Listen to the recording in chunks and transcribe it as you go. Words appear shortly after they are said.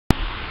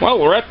Well,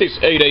 we're at this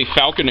ED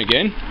Falcon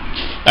again.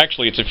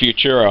 Actually, it's a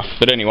Futura,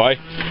 but anyway.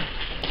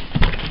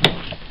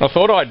 I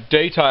thought I'd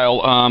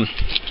detail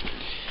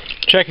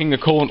checking the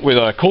coolant with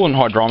a coolant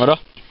hydrometer.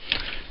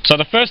 So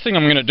the first thing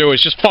I'm going to do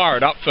is just fire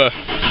it up for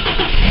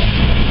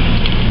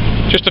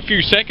just a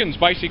few seconds,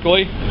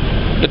 basically.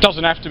 It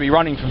doesn't have to be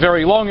running for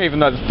very long, even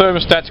though the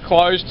thermostat's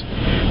closed.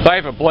 They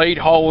have a bleed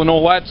hole and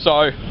all that,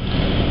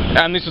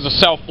 and this is a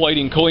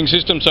self-bleeding cooling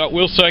system, so it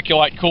will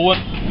circulate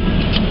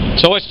coolant.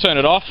 So let's turn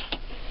it off,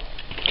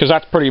 because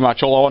that's pretty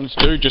much all I wanted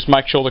to do, just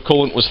make sure the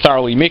coolant was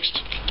thoroughly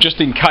mixed, just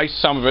in case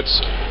some of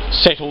it's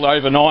settled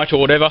overnight or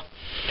whatever.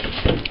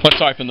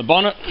 Let's open the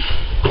bonnet.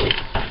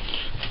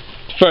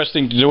 The first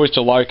thing to do is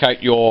to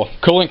locate your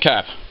coolant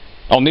cap.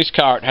 On this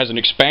car it has an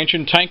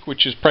expansion tank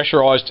which is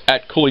pressurised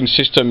at cooling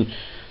system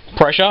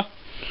pressure.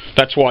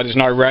 That's why there's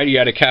no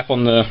radiator cap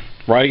on the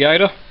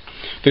radiator.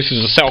 This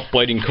is a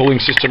self-bleeding cooling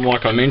system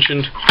like I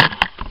mentioned.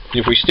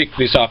 If we stick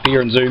this up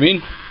here and zoom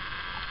in,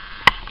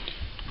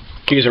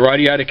 here's a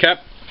radiator cap.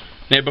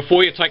 Now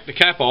before you take the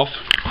cap off,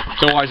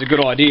 it's always a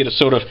good idea to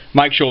sort of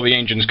make sure the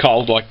engine's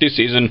cold like this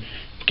is, and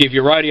give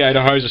your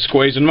radiator hose a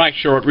squeeze and make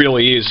sure it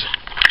really is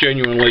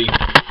genuinely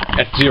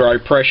at zero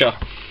pressure.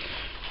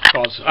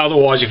 Because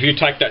otherwise, if you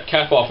take that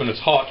cap off and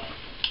it's hot,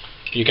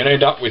 you can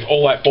end up with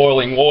all that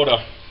boiling water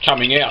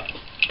coming out,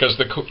 because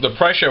the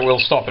pressure will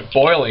stop it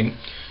boiling,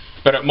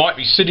 but it might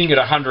be sitting at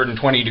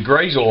 120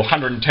 degrees or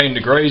 110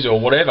 degrees or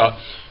whatever,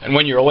 and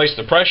when you release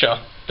the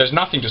pressure, there's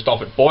nothing to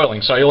stop it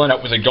boiling, so you'll end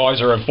up with a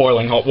geyser of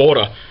boiling hot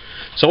water.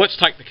 So let's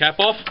take the cap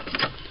off.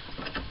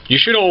 You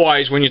should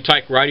always, when you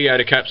take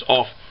radiator caps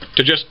off,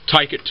 to just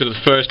take it to the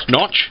first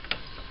notch.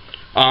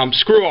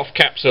 Screw-off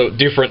caps are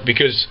different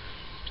because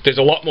there's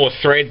a lot more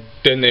thread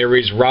than there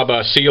is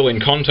rubber seal in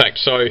contact,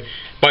 so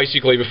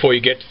basically before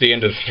you get to the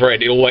end of the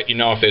thread it'll let you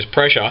know if there's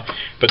pressure.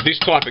 But this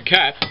type of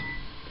cap,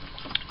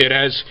 it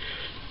has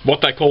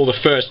what they call the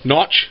first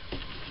notch,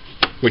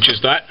 which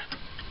is that.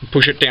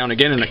 Push it down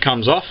again and it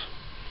comes off.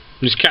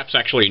 This cap's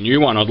actually a new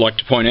one, I'd like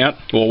to point out,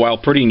 well,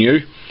 pretty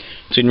new.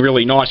 It's in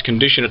really nice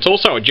condition. It's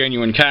also a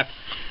genuine cap.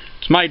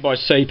 It's made by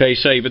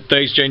CPC, but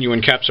these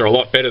genuine caps are a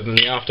lot better than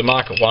the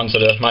aftermarket ones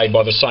that are made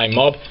by the same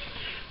mob.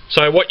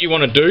 So what you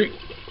want to do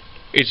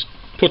is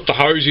put the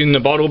hose in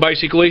the bottle,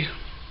 basically.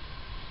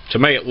 To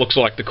me it looks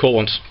like the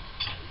coolant's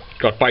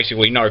got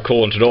basically no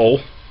coolant at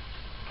all.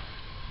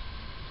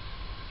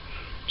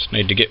 Just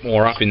need to get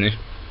more up in there.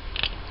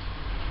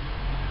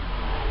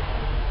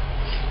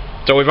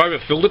 So we've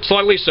overfilled it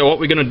slightly, so what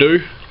we're going to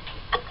do,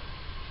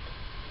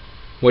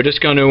 we're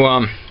just going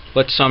to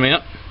let some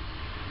out,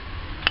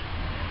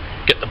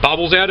 get the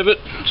bubbles out of it.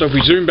 So if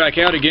we zoom back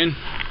out again,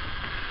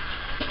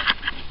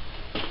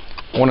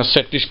 I want to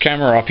set this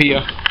camera up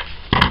here,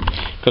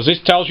 because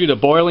this tells you the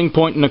boiling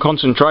point and the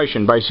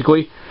concentration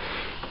basically.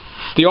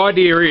 The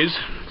idea is,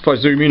 if I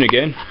zoom in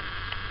again,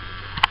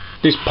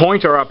 this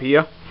pointer up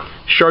here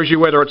shows you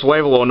whether it's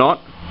level or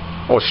not,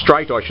 or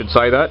straight I should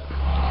say that.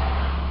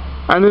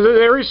 And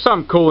there is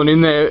some coolant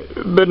in there,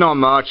 but not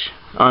much.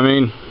 I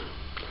mean,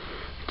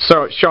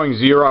 so it's showing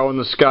 0 on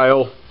the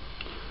scale,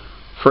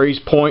 freeze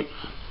point.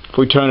 If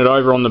we turn it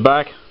over on the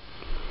back,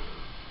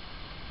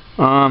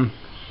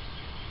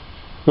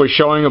 we're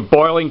showing a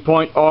boiling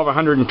point of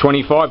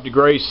 125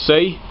 degrees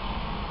C.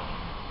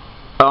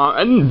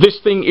 And this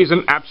thing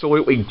isn't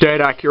absolutely dead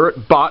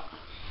accurate, but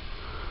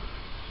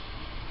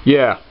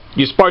yeah,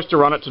 you're supposed to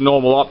run it to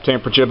normal op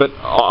temperature, but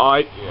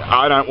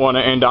I don't want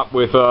to end up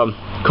with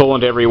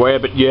coolant everywhere.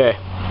 But yeah,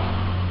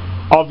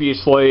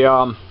 obviously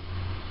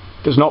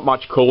there's not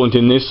much coolant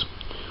in this.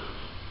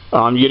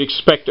 You'd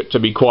expect it to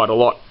be quite a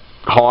lot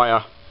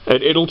higher.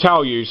 It'll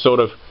tell you sort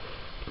of,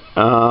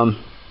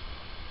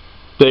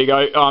 there you go,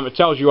 it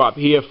tells you up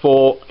here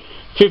for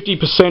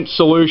 50%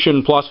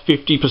 solution plus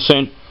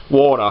 50%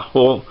 water,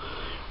 or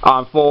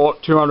for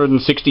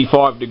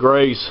 265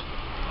 degrees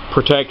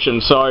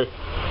protection. So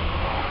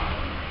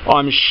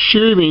I'm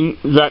assuming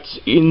that's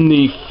in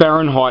the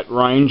Fahrenheit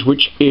range,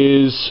 which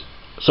is,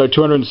 so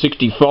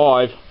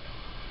 265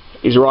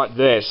 is right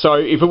there. So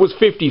if it was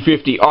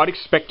 50-50, I'd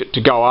expect it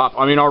to go up.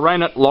 I mean, I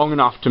ran it long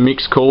enough to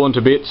mix coolant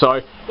a bit,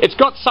 so it's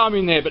got some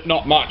in there but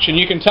not much, and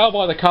you can tell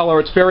by the colour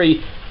it's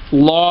very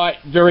light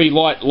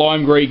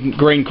lime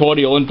green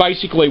cordial. And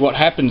basically what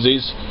happens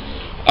is,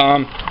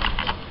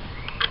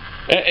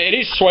 it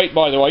is sweet,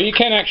 by the way. You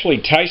can actually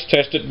taste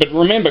test it, but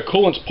remember,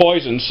 coolant's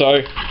poison,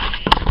 so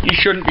you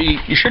shouldn't be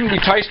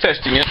taste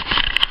testing it.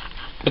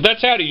 But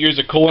that's how to use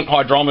a coolant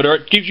hydrometer.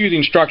 It gives you the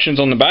instructions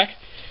on the back.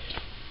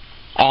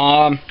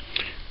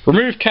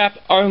 Remove cap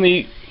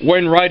only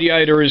when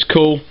radiator is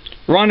cool.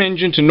 Run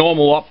engine to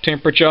normal op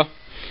temperature.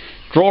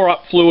 Draw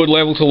up fluid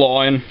level to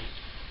line.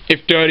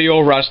 If dirty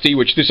or rusty,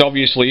 which this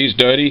obviously is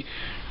dirty,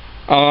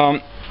 draw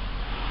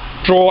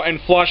and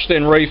flush,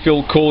 then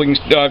refill cooling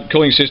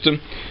system.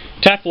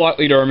 Tap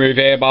lightly to remove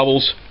air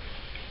bubbles.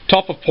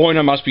 Top of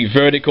pointer must be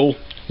vertical.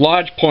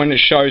 Large pointer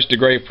shows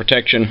degree of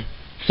protection.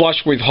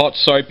 Flush with hot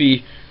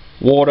soapy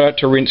water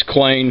to rinse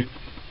clean.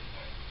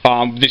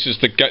 this is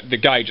the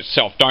gauge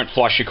itself. Don't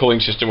flush your cooling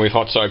system with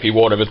hot soapy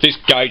water, but this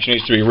gauge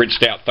needs to be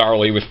rinsed out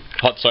thoroughly with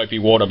hot soapy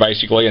water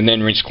basically, and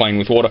then rinse clean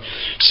with water.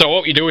 So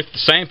what you do with the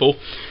sample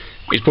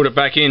is put it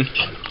back in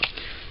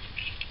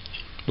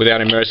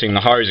without immersing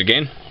the hose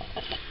again.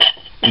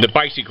 And the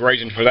basic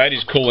reason for that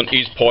is coolant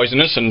is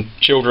poisonous, and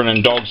children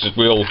and dogs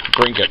will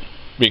drink it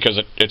because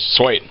it's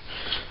sweet.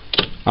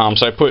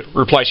 So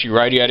replace your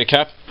radiator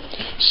cap.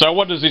 So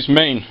what does this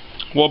mean?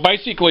 Well,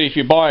 basically, if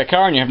you buy a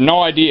car and you have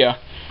no idea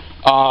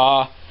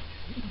how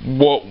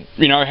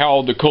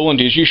old the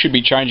coolant is, you should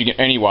be changing it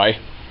anyway.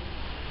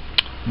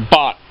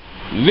 But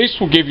this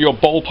will give you a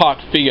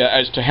ballpark figure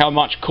as to how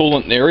much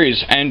coolant there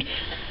is, and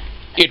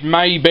it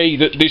may be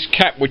that this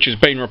cap, which has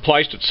been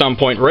replaced at some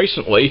point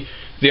recently,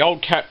 the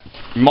old cap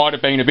might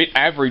have been a bit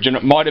average, and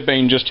it might have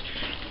been just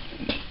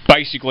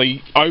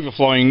basically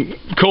overflowing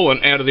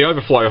coolant out of the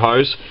overflow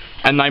hose,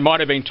 and they might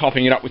have been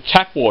topping it up with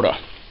tap water.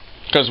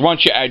 Because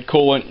once you add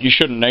coolant, you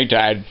shouldn't need to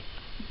add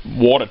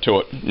water to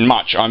it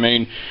much. I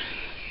mean,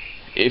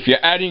 if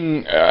you're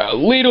adding a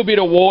little bit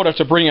of water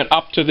to bring it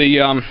up to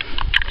the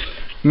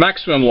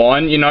maximum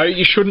line,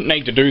 you shouldn't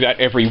need to do that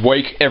every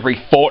week,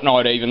 every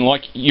fortnight even.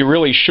 Like, you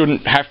really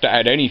shouldn't have to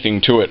add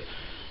anything to it.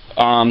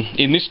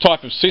 In this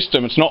type of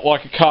system, it's not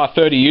like a car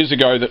 30 years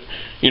ago that,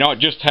 it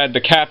just had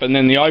the cap and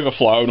then the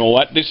overflow and all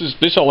that.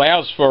 This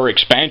allows for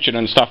expansion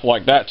and stuff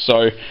like that.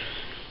 So,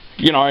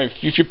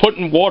 if you're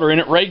putting water in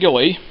it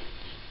regularly,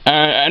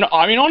 and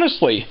I mean,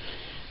 honestly,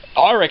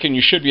 I reckon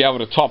you should be able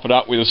to top it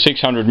up with a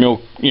 600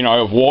 ml,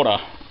 of water,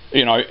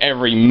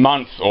 every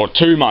month or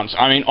 2 months.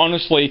 I mean,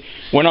 honestly,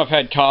 when I've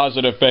had cars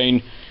that have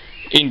been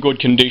in good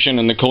condition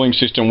and the cooling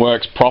system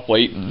works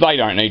properly, they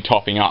don't need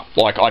topping up.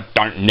 Like, I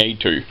don't need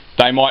to.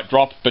 They might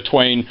drop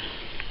between,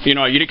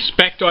 you'd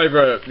expect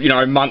over,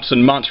 months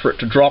and months for it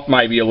to drop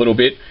maybe a little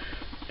bit,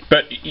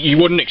 but you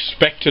wouldn't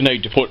expect to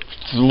need to put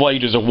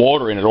litres of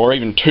water in it, or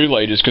even 2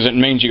 litres, because it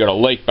means you've got a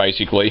leak,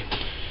 basically.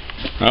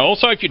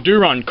 Also, if you do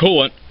run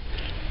coolant,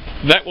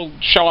 that will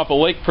show up a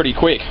leak pretty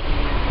quick,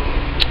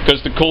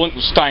 because the coolant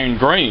will stay in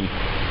green.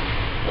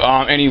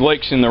 Any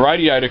leaks in the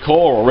radiator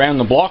core or around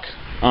the block,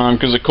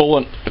 because the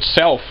coolant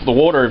itself, the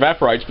water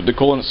evaporates, but the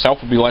coolant itself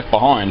will be left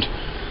behind.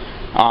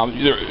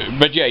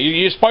 But yeah,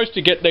 you're supposed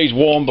to get these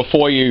warm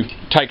before you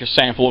take a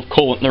sample of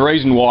coolant, and the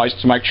reason why is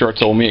to make sure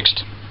it's all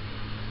mixed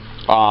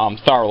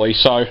thoroughly.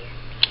 So,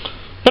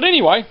 but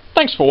anyway,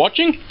 thanks for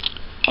watching.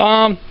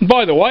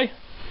 By the way,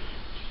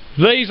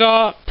 these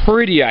are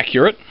pretty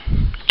accurate,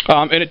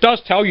 and it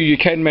does tell you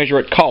can measure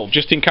it cold,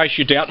 just in case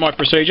you doubt my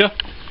procedure.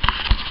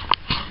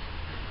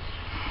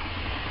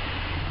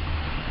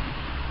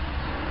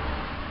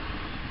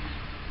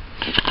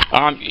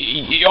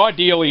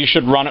 Ideally you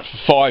should run it for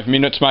 5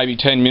 minutes, maybe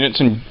 10 minutes,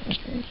 and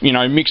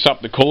mix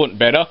up the coolant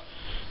better.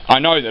 I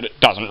know that it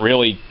doesn't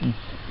really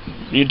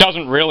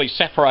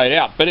separate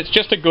out, but it's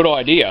just a good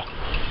idea.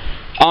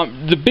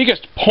 The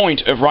biggest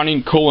point of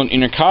running coolant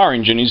in a car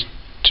engine is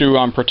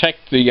to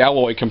protect the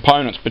alloy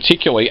components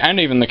particularly, and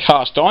even the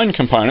cast iron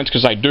components,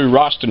 because they do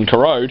rust and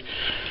corrode,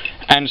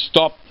 and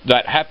stop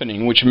that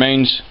happening, which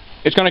means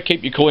it's going to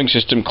keep your cooling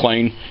system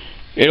clean.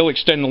 It'll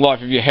extend the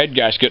life of your head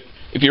gasket.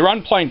 If you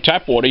run plain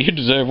tap water, you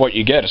deserve what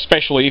you get,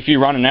 especially if you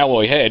run an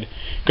alloy head,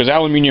 because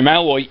aluminium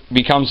alloy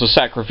becomes the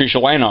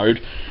sacrificial anode.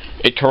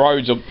 It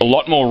corrodes a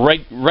lot more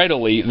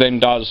readily than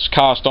does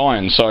cast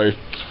iron, so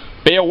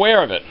be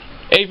aware of it.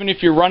 Even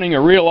if you're running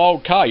a real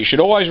old car, you should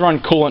always run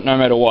coolant no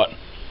matter what.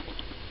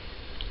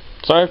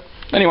 So,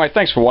 anyway,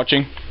 thanks for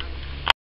watching.